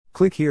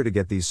Click here to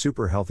get these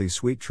super healthy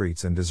sweet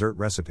treats and dessert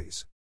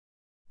recipes.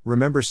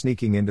 Remember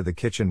sneaking into the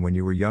kitchen when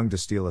you were young to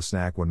steal a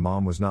snack when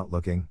mom was not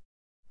looking?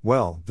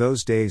 Well,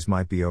 those days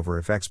might be over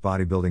if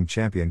ex-bodybuilding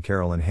champion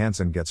Carolyn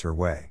Hansen gets her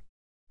way.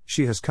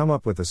 She has come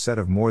up with a set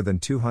of more than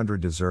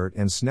 200 dessert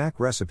and snack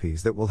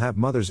recipes that will have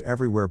mothers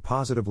everywhere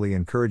positively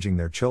encouraging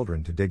their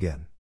children to dig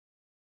in.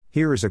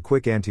 Here is a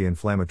quick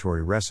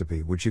anti-inflammatory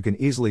recipe which you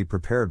can easily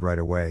prepare right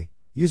away,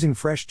 using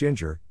fresh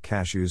ginger,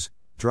 cashews,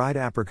 dried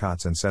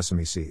apricots and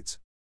sesame seeds.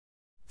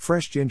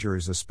 Fresh ginger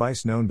is a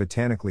spice known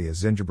botanically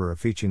as Zingiber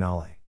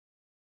officinale.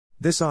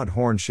 This odd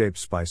horn-shaped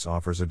spice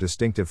offers a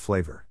distinctive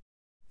flavor.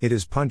 It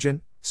is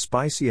pungent,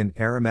 spicy and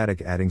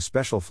aromatic, adding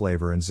special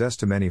flavor and zest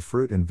to many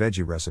fruit and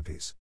veggie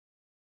recipes.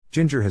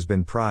 Ginger has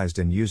been prized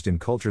and used in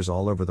cultures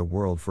all over the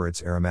world for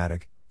its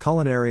aromatic,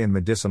 culinary and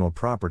medicinal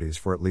properties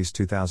for at least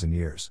 2,000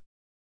 years.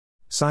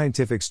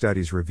 Scientific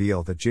studies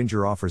reveal that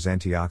ginger offers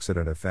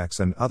antioxidant effects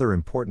and other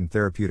important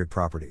therapeutic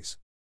properties.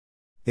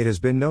 It has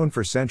been known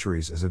for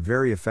centuries as a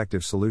very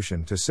effective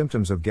solution to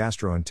symptoms of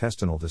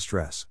gastrointestinal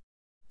distress.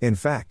 In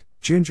fact,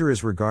 ginger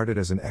is regarded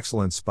as an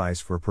excellent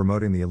spice for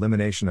promoting the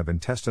elimination of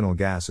intestinal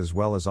gas as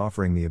well as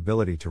offering the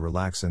ability to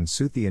relax and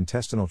soothe the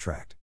intestinal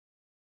tract.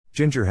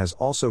 Ginger has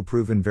also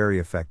proven very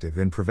effective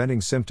in preventing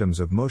symptoms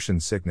of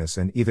motion sickness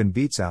and even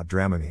beats out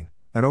Dramamine,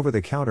 an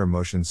over-the-counter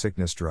motion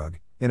sickness drug,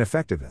 in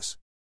effectiveness.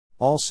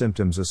 All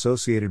symptoms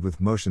associated with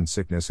motion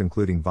sickness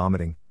including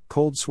vomiting,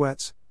 cold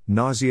sweats,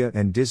 nausea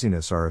and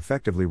dizziness are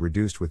effectively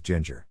reduced with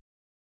ginger.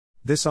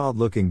 This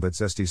odd-looking but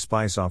zesty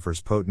spice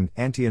offers potent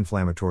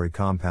anti-inflammatory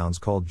compounds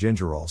called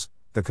gingerols,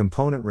 the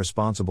component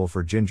responsible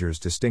for ginger's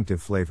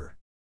distinctive flavor.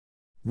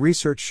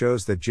 Research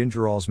shows that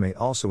gingerols may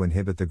also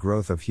inhibit the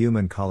growth of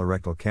human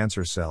colorectal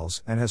cancer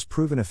cells and has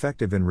proven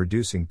effective in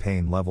reducing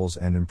pain levels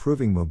and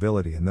improving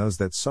mobility in those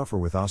that suffer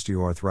with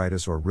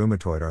osteoarthritis or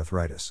rheumatoid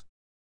arthritis.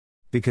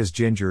 Because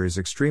ginger is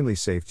extremely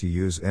safe to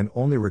use and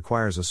only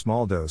requires a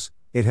small dose,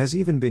 it has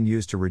even been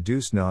used to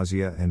reduce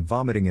nausea and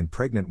vomiting in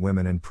pregnant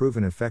women and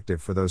proven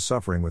effective for those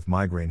suffering with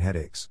migraine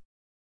headaches.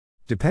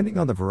 Depending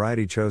on the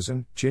variety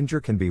chosen, ginger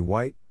can be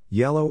white,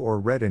 yellow or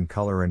red in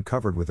color and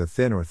covered with a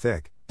thin or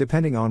thick,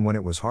 depending on when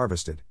it was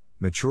harvested,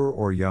 mature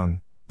or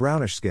young,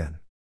 brownish skin.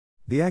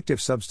 The active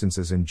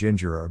substances in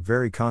ginger are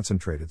very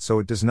concentrated, so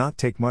it does not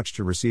take much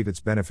to receive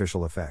its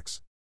beneficial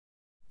effects.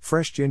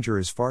 Fresh ginger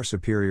is far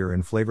superior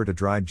in flavor to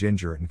dried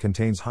ginger and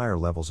contains higher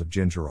levels of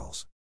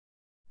gingerols.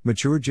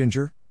 Mature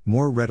ginger,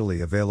 more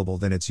readily available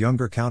than its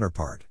younger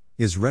counterpart,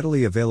 is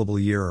readily available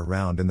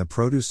year-round in the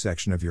produce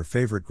section of your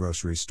favorite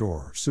grocery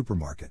store or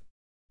supermarket.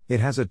 It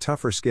has a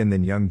tougher skin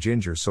than young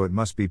ginger, so it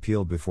must be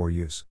peeled before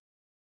use.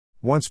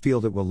 Once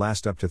peeled, it will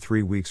last up to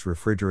 3 weeks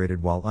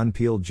refrigerated, while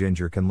unpeeled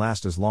ginger can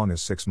last as long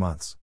as 6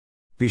 months.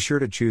 Be sure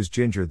to choose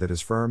ginger that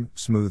is firm,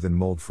 smooth and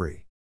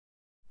mold-free.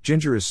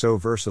 Ginger is so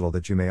versatile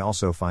that you may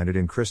also find it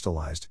in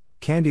crystallized,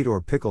 candied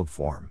or pickled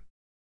form.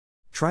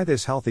 Try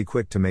this healthy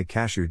quick to make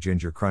cashew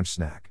ginger crunch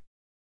snack.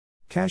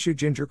 Cashew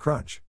ginger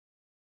crunch.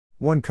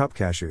 1 cup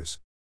cashews.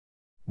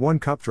 1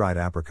 cup dried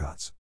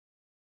apricots.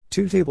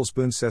 2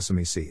 tablespoons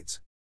sesame seeds.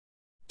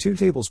 2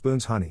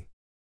 tablespoons honey.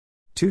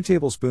 2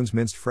 tablespoons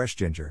minced fresh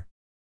ginger.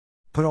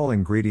 Put all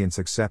ingredients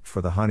except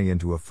for the honey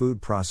into a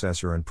food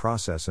processor and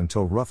process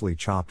until roughly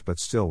chopped but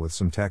still with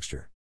some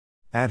texture.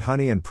 Add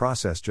honey and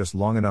process just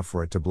long enough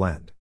for it to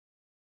blend.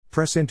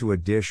 Press into a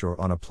dish or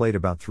on a plate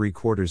about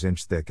 3/4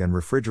 inch thick and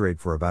refrigerate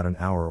for about an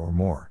hour or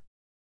more.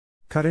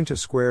 Cut into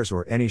squares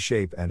or any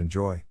shape and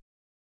enjoy.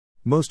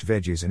 Most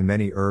veggies and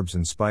many herbs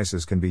and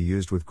spices can be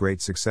used with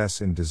great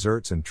success in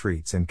desserts and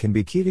treats and can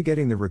be key to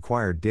getting the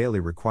required daily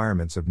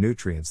requirements of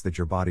nutrients that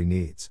your body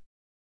needs.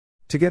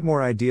 To get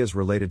more ideas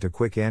related to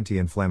quick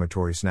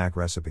anti-inflammatory snack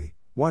recipe,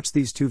 watch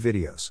these 2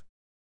 videos.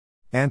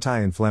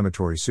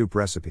 Anti-inflammatory soup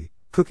recipe,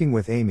 cooking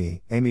with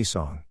Amy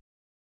Song.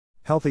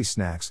 Healthy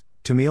snacks,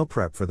 to meal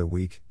prep for the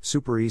week,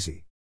 super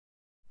easy.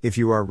 If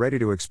you are ready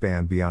to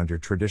expand beyond your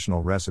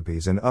traditional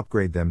recipes and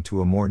upgrade them to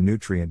a more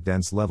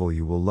nutrient-dense level,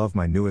 you will love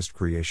my newest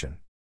creation.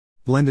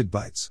 Blended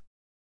Bites.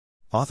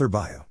 Author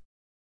bio.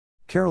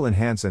 Carolyn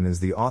Hansen is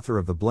the author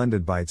of the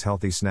Blended Bites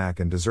Healthy Snack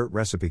and Dessert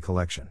Recipe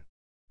Collection.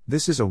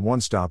 This is a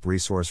one-stop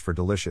resource for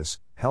delicious,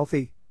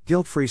 healthy,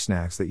 guilt-free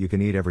snacks that you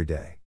can eat every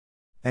day.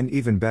 And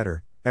even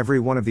better, every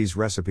one of these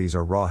recipes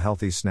are raw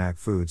healthy snack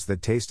foods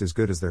that taste as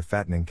good as their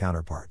fattening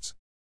counterparts.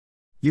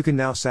 You can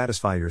now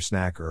satisfy your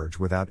snack urge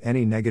without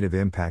any negative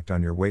impact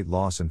on your weight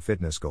loss and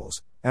fitness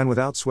goals, and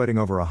without sweating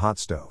over a hot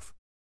stove.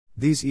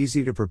 These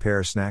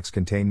easy-to-prepare snacks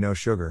contain no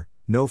sugar,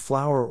 no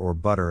flour or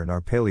butter and are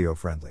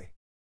paleo-friendly.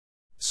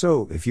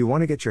 So, if you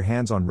want to get your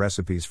hands on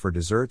recipes for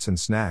desserts and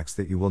snacks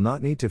that you will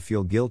not need to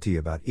feel guilty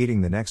about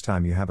eating the next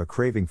time you have a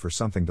craving for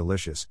something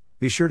delicious,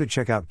 be sure to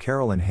check out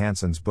Carolyn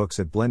Hansen's books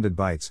at Blended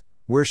Bites,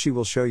 where she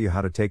will show you how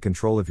to take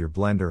control of your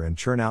blender and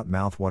churn out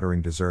mouth-watering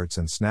desserts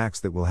and snacks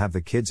that will have the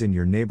kids in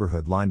your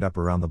neighborhood lined up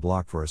around the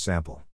block for a sample.